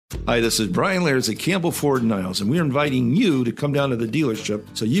Hi, this is Brian Lairs at Campbell Ford Niles, and we're inviting you to come down to the dealership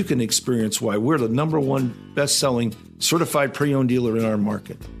so you can experience why we're the #1 best-selling certified pre-owned dealer in our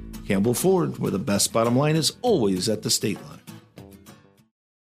market. Campbell Ford, where the best bottom line is always at the state line.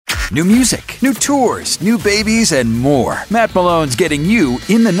 New music, new tours, new babies, and more. Matt Malone's getting you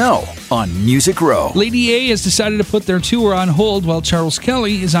in the know on Music Row. Lady A has decided to put their tour on hold while Charles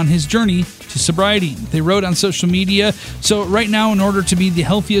Kelly is on his journey to sobriety. They wrote on social media, so right now, in order to be the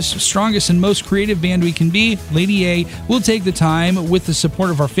healthiest, strongest, and most creative band we can be, Lady A will take the time with the support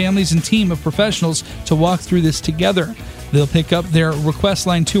of our families and team of professionals to walk through this together. They'll pick up their Request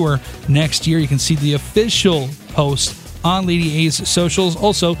Line tour next year. You can see the official post on Lady A's socials,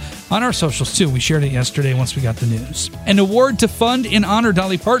 also on our socials too. We shared it yesterday once we got the news. An award to fund and honor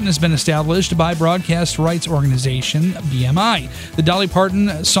Dolly Parton has been established by broadcast rights organization BMI. The Dolly Parton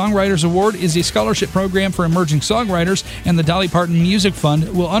Songwriters Award is a scholarship program for emerging songwriters, and the Dolly Parton Music Fund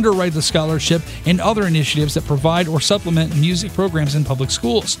will underwrite the scholarship and other initiatives that provide or supplement music programs in public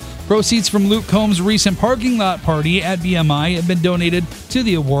schools. Proceeds from Luke Combs' recent parking lot party at BMI have been donated to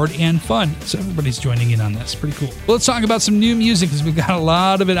the award and fund, so everybody's joining in on this. Pretty cool. Well, let's talk about some new music because we've got a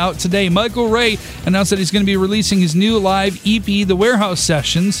lot of it out today. Michael Ray announced that he's going to be releasing his new live EP, The Warehouse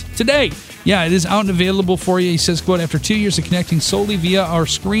Sessions, today. Yeah, it is out and available for you. He says, quote, after 2 years of connecting solely via our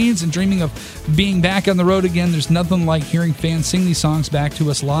screens and dreaming of being back on the road again, there's nothing like hearing fans sing these songs back to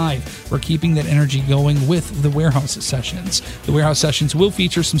us live. We're keeping that energy going with The Warehouse Sessions. The Warehouse Sessions will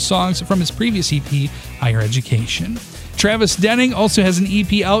feature some songs from his previous EP, Higher Education. Travis Denning also has an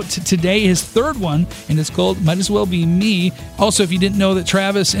EP out today, his third one, and it's called Might As Well Be Me. Also, if you didn't know that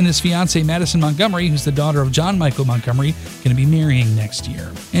Travis and his fiancée Madison Montgomery, who's the daughter of John Michael Montgomery, going to be marrying next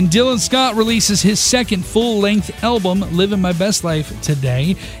year. And Dylan Scott releases his second full-length album, Living My Best Life,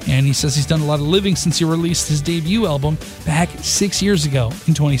 today. And he says he's done a lot of living since he released his debut album back 6 years ago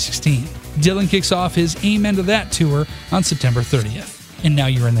in 2016. Dylan kicks off his Amen to That tour on September 30th. And now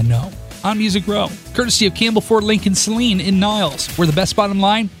you're in the know on Music Row, courtesy of Campbell Ford Lincoln Saline in Niles, where the best bottom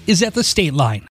line is at the state line.